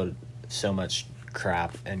 I upload so much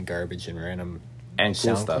crap and garbage and random and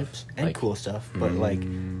cool stuff clips and cool stuff, but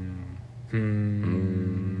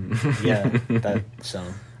yeah, that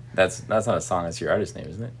song. That's not a song. That's your artist name,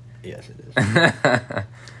 isn't it? Yes, it is.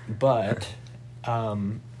 But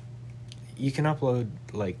You can upload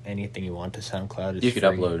like anything you want to SoundCloud. It's You could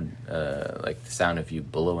free. upload like the sound of you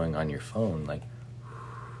blowing on your phone, like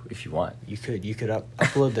if you want. You could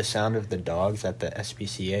upload the sound of the dogs at the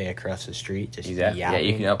SPCA across the street. Just Exactly. Yeah,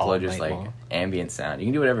 you can yapping all upload just night like long. ambient sound. You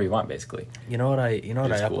can do whatever you want, basically. You know what I Which is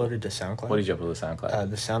cool. uploaded to SoundCloud? What did you upload to SoundCloud?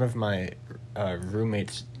 The sound of my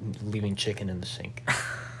roommates leaving chicken in the sink.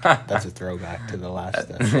 That's a throwback to the last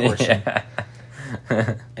portion.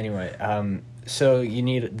 Anyway, so you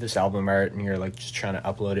need this album art, and you're like just trying to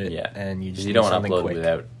upload it. Yeah. And you just You need don't want to something upload quick.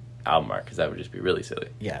 without album art because that would just be really silly.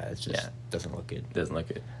 Yeah, it just Yeah. doesn't look good. It doesn't look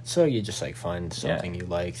good. So you just like find something you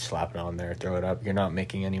like, slap it on there, throw it up. You're not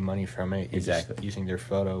making any money from it. You're Exactly. just using their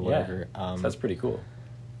photo, whatever. So that's pretty cool.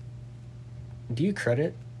 Do you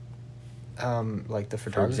credit like the For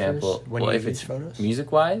photographers example, when well, you if use it's photos?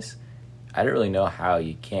 music-wise, I don't really know how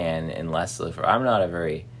you can unless I'm not a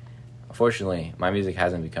very. Unfortunately, my music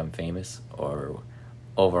hasn't become famous or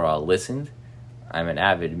overall listened. I'm an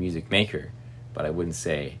avid music maker, but I wouldn't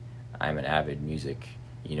say I'm an avid music,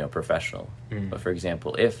 professional. But for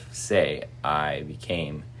example, if say I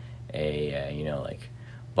became a like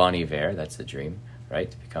Bon Iver, that's the dream, right?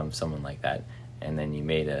 To become someone like that, and then you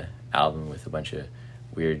made a album with a bunch of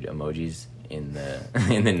weird emojis in the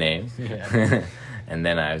in the name, Yeah. and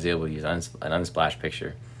then I was able to use an Unsplash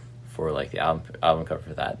picture for like the album cover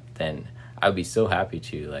for that, then I would be so happy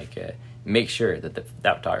to like make sure that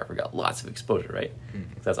that photographer got lots of exposure, right?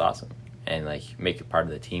 That's awesome, and like make it part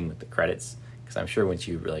of the team with the credits, because I'm sure once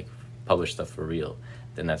you like publish stuff for real,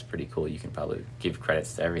 then that's pretty cool. You can probably give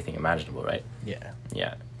credits to everything imaginable, right? Yeah.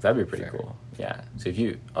 Yeah, that'd be pretty Fair. cool. Yeah. So if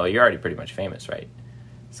you're already pretty much famous, right?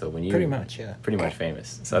 So when you Pretty much, yeah. pretty much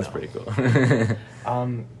famous. So that's No. pretty cool.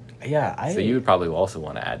 Yeah, So you would probably also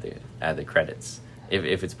want to add the credits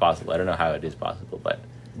if it's possible. I don't know how it is possible, but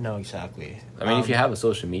No, exactly. I mean, if you have a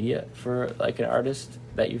social media for like an artist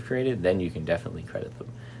that you've created, then you can definitely credit them.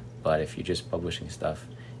 But if you're just publishing stuff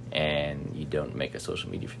and you don't make a social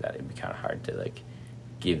media for that, it'd be kind of hard to like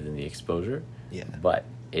give them the exposure. Yeah. But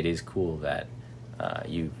it is cool that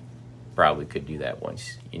you probably could do that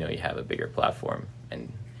once you have a bigger platform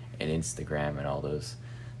and Instagram and all those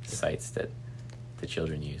sites that the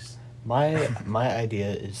children use. My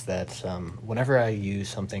idea is that whenever I use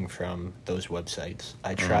something from those websites,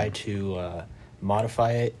 I try to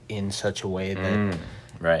modify it in such a way that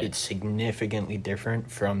Right. it's significantly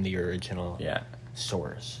different from the original Yeah.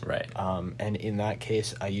 source. Right. And in that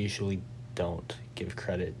case, I usually don't give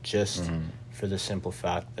credit just for the simple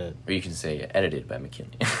fact that Or you can say edited by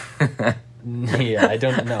McKinley. yeah, I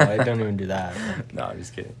don't even do that. No, I'm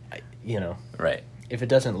just kidding. Right. If it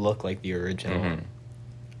doesn't look like the original,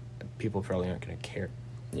 people probably aren't going to care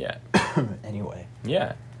Yeah. anyway.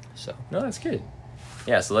 Yeah. So No, that's good.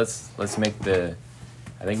 Yeah, so let's make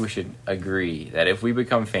I think we should agree that if we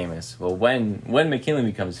become famous, well, when McKinley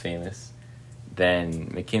becomes famous, then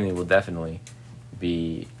McKinley will definitely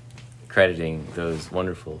be crediting those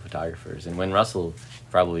wonderful photographers. And when Russell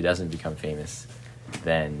probably doesn't become famous,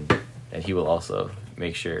 then he will also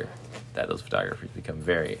make sure that those photographers become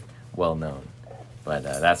very well known. But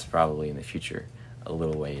that's probably in the future, a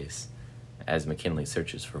little ways, as McKinley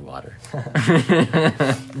searches for water.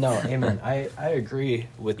 no, amen. I agree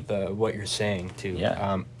with what you're saying too.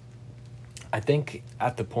 Yeah. I think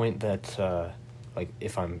at the point that like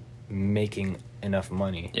if I'm making enough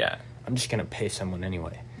money, Yeah. I'm just gonna pay someone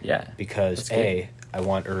anyway. Yeah. Because That's good. I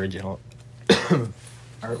want original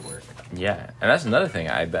artwork. Yeah, and that's another thing.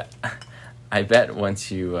 I bet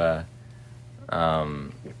once you,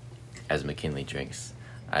 as McKinley drinks,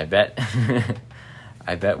 I bet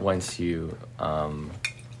once you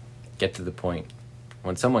get to the point,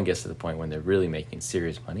 when someone gets to the point when they're really making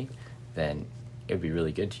serious money, then it would be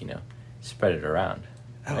really good to spread it around.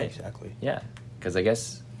 Oh, right? exactly. Yeah, because I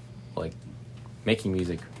guess like making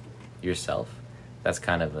music yourself, that's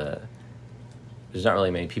kind of there's not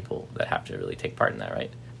really many people that have to really take part in that,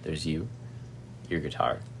 right? There's you, your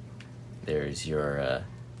guitar, there's your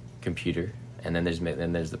computer, and then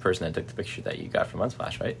there's the person that took the picture that you got from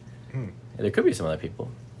Unsplash, right? There could be some other people,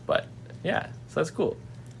 but yeah, so that's cool.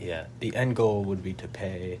 Yeah. The end goal would be to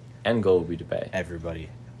pay End goal would be to pay. everybody.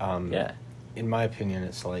 Yeah, In my opinion,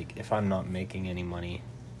 it's like if I'm not making any money,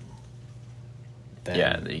 then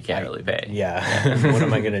yeah, you can't really pay. Yeah. What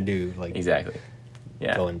am I gonna do? Like Exactly.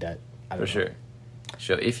 Yeah, go in debt? I for don't know. sure.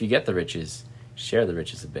 So if you get the riches, share the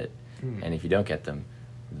riches a bit, and if you don't get them,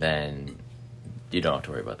 then you don't have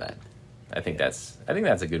to worry about that. I think that's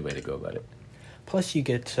a good way to go about it. Plus, you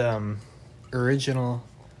get original,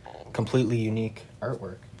 completely unique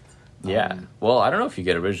artwork. Yeah. Well, I don't know if you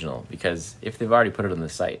get original, because if they've already put it on the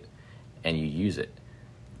site and you use it,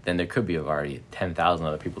 then there could be already 10,000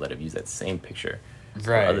 other people that have used that same picture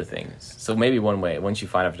for Right. other things. So maybe one way, once you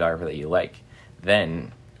find a photographer that you like,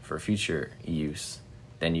 then for future use,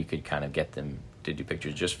 then you could kind of get them to do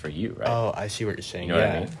pictures just for you, right? Oh, I see what you're saying. You know yeah.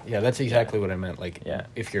 what I mean? Yeah, that's exactly what I meant. Like, Yeah.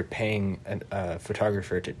 if you're paying a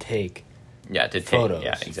photographer to take Yeah, to take photos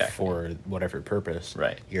yeah, exactly. for whatever purpose,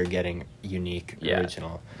 Right. you're getting unique, Yeah.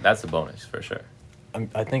 original. That's a bonus for sure.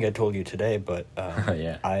 I think I told you today, but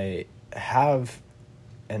Yeah. I have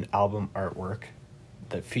an album artwork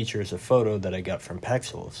that features a photo that I got from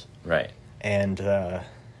Pexels. Right. And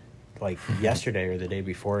like yesterday or the day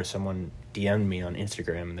before, someone DM'd me on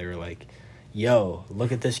Instagram and they were like, "Yo,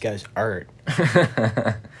 look at this guy's art."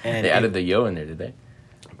 And They added the yo in there, did they?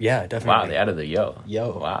 Yeah, definitely. Wow, they added the yo.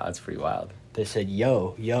 Yo. Wow, that's pretty wild. They said,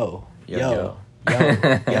 "Yo, yo, Yo, yo, yo."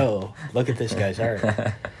 yo, yo, look at this guy's art."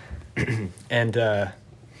 And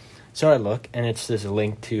so I look, and it's this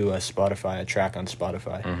link to a track on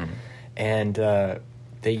Spotify. Mhm. And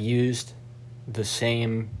they used the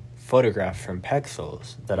same photograph from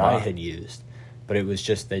Pexels that I Wow. had used, but it was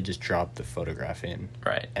just, they just dropped the photograph in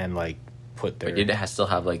Right. and like put their... But did it still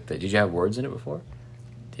have like did you have words in it before?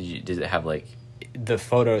 Did it have like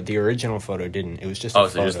the original photo didn't. It was just oh, a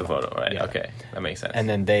so photo. just the photo, right? Yeah. Okay, that makes sense. And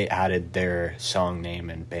then they added their song name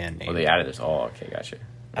and band name. well, they added this. Oh, okay, gotcha.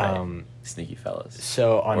 Right. Um, Sneaky fellas.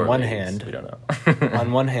 So on Or one ladies, hand, we don't know.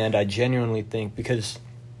 on one hand, I genuinely think, because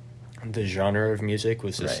the genre of music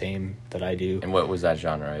was the Right. same that I do. And what was that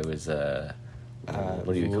genre? It was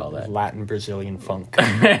what do you call that? Latin Brazilian funk.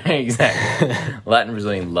 Exactly. Latin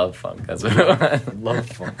Brazilian love funk. That's what it was. Love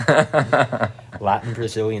funk. Latin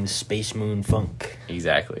Brazilian space moon funk.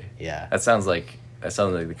 Exactly. Yeah. That sounds like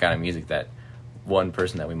the kind of music that one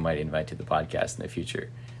person that we might invite to the podcast in the future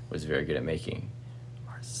was very good at making.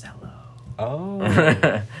 Marcelo. Oh.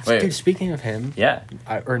 Wait. Dude, speaking of him, Yeah.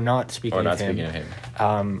 or not speaking Or not of him, speaking of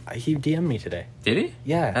him. He DM'd me today. Did he?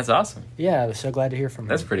 Yeah. That's awesome. Yeah, I was so glad to hear from him.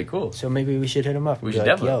 That's pretty cool. So maybe we should hit him up. We Be should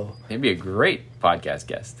like, definitely. Yo, He'd be a great podcast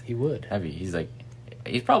guest. he would.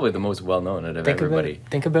 He's probably the most well known out of everybody.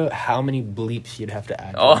 Think about how many bleeps you'd have to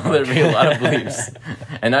add. Oh, to there'd be a lot of bleeps.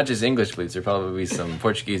 And not just English bleeps, there'd probably be some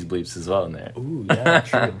Portuguese bleeps as well in there. Ooh, yeah,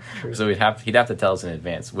 true. So he'd have to tell us in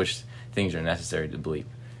advance which things are necessary to bleep.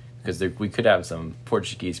 Because we could have some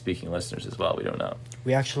Portuguese-speaking listeners as well. We don't know.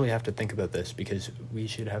 We actually have to think about this because we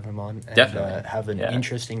should have him on and Definitely. have an Yeah.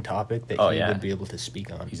 interesting topic that Oh, he yeah. would be able to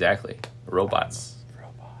speak on. Exactly. Robots.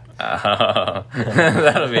 Robots. Oh,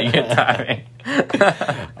 that'll be good timing.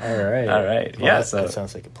 All right. All right. Well, Yeah, that, so that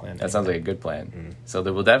sounds like a plan. That sounds like a good plan. So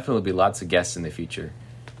there will definitely be lots of guests in the future.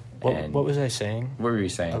 And What was I saying what were you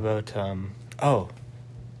saying? about?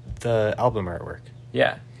 The album artwork.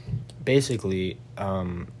 Yeah. Basically,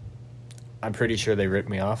 I'm pretty sure they ripped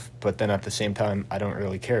me off, but then at the same time, I don't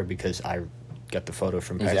really care because I got the photo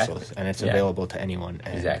from Pexels, Exactly. and it's Yeah. available to anyone.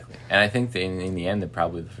 And Exactly. And I think that in the end, that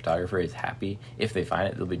probably the photographer is happy. If they find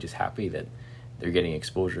it, they'll be just happy that they're getting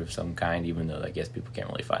exposure of some kind, even though I guess people can't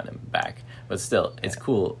really find them back. But still, it's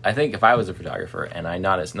cool. I think if I was a photographer and I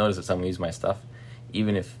noticed that someone used my stuff,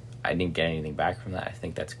 even if I didn't get anything back from that, I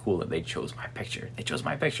think that's cool that they chose my picture. They chose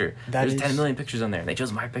my picture. There's 10 million pictures on there, and they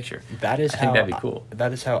chose my picture. That is I how think that'd be cool.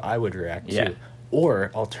 That is how I would react Yeah. too.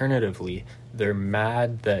 Or alternatively, they're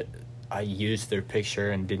mad that I used their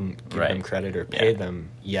picture and didn't give them Right. credit or pay Yeah. them.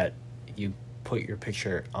 Yet you put your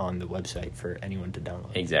picture on the website for anyone to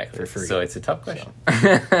download Exactly. for free. So it's a tough question.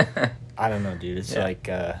 I don't know, dude. It's Yeah.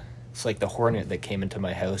 like the hornet that came into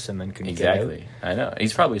my house and then couldn't get out. Exactly. I know.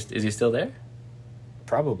 Is he still there?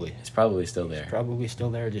 Probably. He's probably still there. Probably still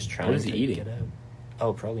there, just trying What is to he eating? get out.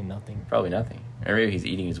 Oh, probably nothing. Probably nothing. Or maybe he's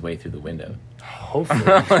eating his way through the window. Hopefully.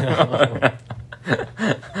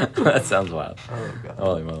 That sounds wild. Oh, God.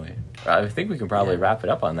 Holy moly. I think we can probably wrap it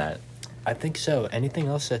up on that. I think so. Anything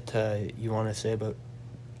else that you want to say about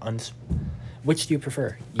which do you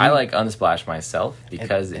prefer? I like Unsplash myself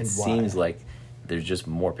because and it why? seems like there's just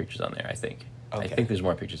more pictures on there, I think. I Okay. think there's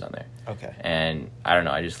more pictures on there. Okay. And I don't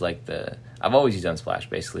know, I just like I've always used Unsplash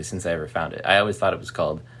basically since I ever found it. I always thought it was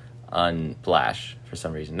called Unplash for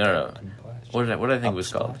some reason. No. Unsplash. What did I think it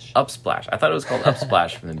was called? Upsplash? Upsplash. I thought it was called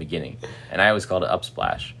Upsplash from the beginning. And I always called it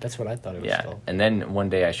Upsplash. That's what I thought it was Yeah, called. and then one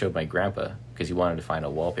day I showed my grandpa because he wanted to find a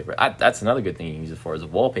wallpaper. That's another good thing you can use it for is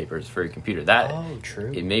wallpapers for your computer. That Oh,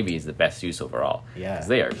 true. it maybe is the best use overall. Yeah. because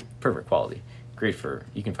they are perfect quality, great for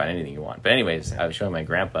you can find anything you want. But anyways, I was showing my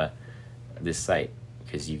grandpa this site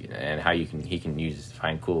because he can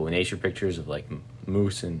find cool nature pictures of like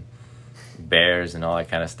moose and bears and all that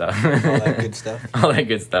kind of stuff. All that good stuff. all that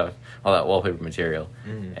good stuff, all that wallpaper material.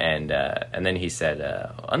 Mm. And then he said,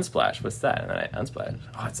 Unsplash, what's that? And then Unsplash.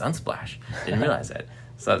 Oh, it's Unsplash. Didn't realize that.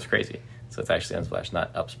 So that's crazy. So it's actually Unsplash,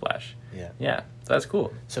 not Upsplash. Yeah. Yeah, so that's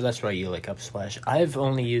cool. So that's why you like Upsplash. I've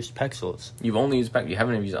only used Pexels. You've only used you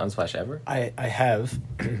haven't used Unsplash ever? I have,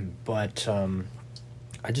 but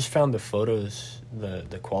I just found the photos,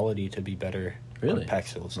 the quality to be better Really? on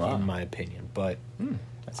Pexels, Wow. in my opinion. But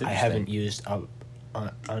That's I interesting. haven't used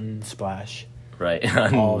Unsplash. Right.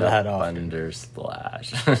 all that often. Under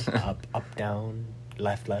splash. Up, down,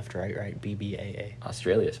 left, right, BBAA.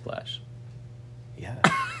 Australia splash. Yeah.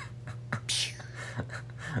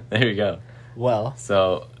 There you go. Well,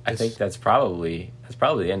 So I This- think that's probably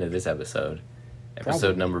the end of this episode. Episode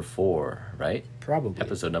Probably. number 4, right? probably.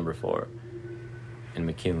 Episode number 4. And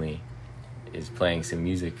McKinley is playing some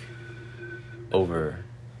music over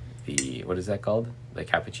the, what is that called? The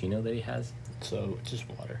cappuccino that he has? So just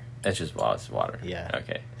water. It's just it's water. Yeah.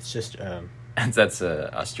 Okay. It's just That's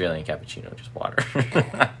a Australian cappuccino, just water.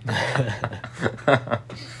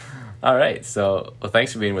 All right. So, well,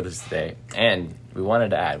 thanks for being with us today. And we wanted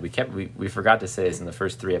to add, we forgot to say this in the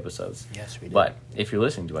first 3 episodes. Yes, we did. But if you're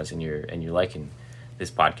listening to us and you're liking this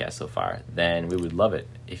podcast so far, then we would love it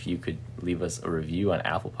if you could leave us a review on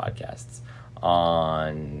Apple Podcasts.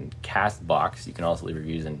 On Castbox, you can also leave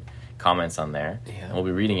reviews and comments on there. Yeah. And we'll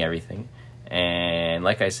be reading everything. And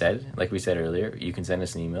like we said earlier, you can send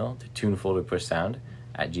us an email to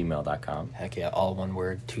tunefolderpushsound@gmail.com. Heck yeah, all one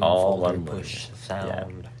word. Tune All folder one word. push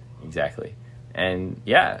sound. Exactly. And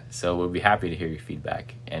yeah, so we'll be happy to hear your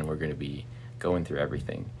feedback, and we're going to be going through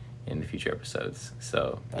everything in the future episodes.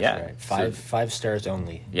 So That's yeah, right. So, Five stars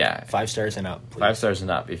only. yeah, 5 stars and up, please. 5 stars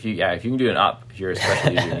and up. If you can do an up, if you're a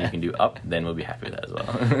special user and you can do up, then we'll be happy with that as well.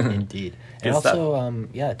 Indeed. Good And stuff. also,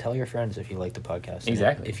 tell your friends if you like the podcast. And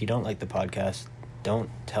Exactly. If you don't like the podcast, don't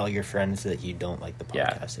tell your friends that you don't like the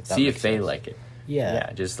Yeah, podcast. That see if makes they sense. like it. Yeah.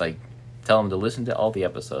 Yeah, just like tell them to listen to all the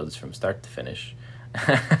episodes from start to finish.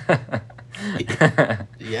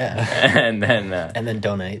 Yeah. And then And then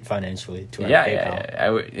donate financially to our yeah,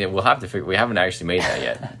 PayPal. yeah. We'll have to figure. We haven't actually made that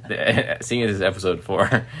yet. Seeing as this is episode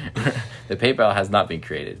 4, the PayPal has not been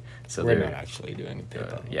created. So We're they're not actually doing a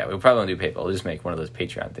PayPal. yeah, we'll probably won't do PayPal. We'll just make one of those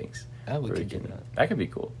Patreon things. Oh, we where could do that. That could be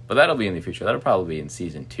cool, but that'll be in the future. That'll probably be in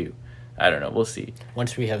season 2. I don't know. We'll see.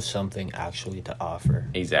 Once we have something actually to offer.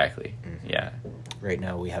 Exactly. Mm-hmm. Yeah. Right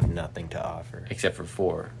now, we have nothing to offer. Except for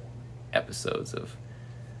 4 episodes of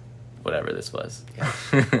whatever this was. Yeah,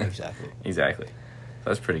 exactly. Exactly. So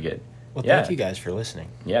that's pretty good. Well, Yeah. thank you guys for listening.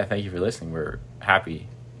 Yeah, thank you for listening. We're happy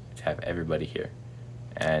to have everybody here.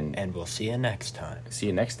 And And we'll see you next time. see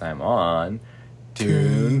you next time on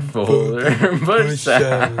Tune Folder Push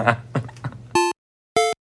Sound.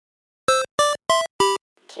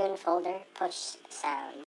 Tune folder push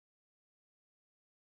sound.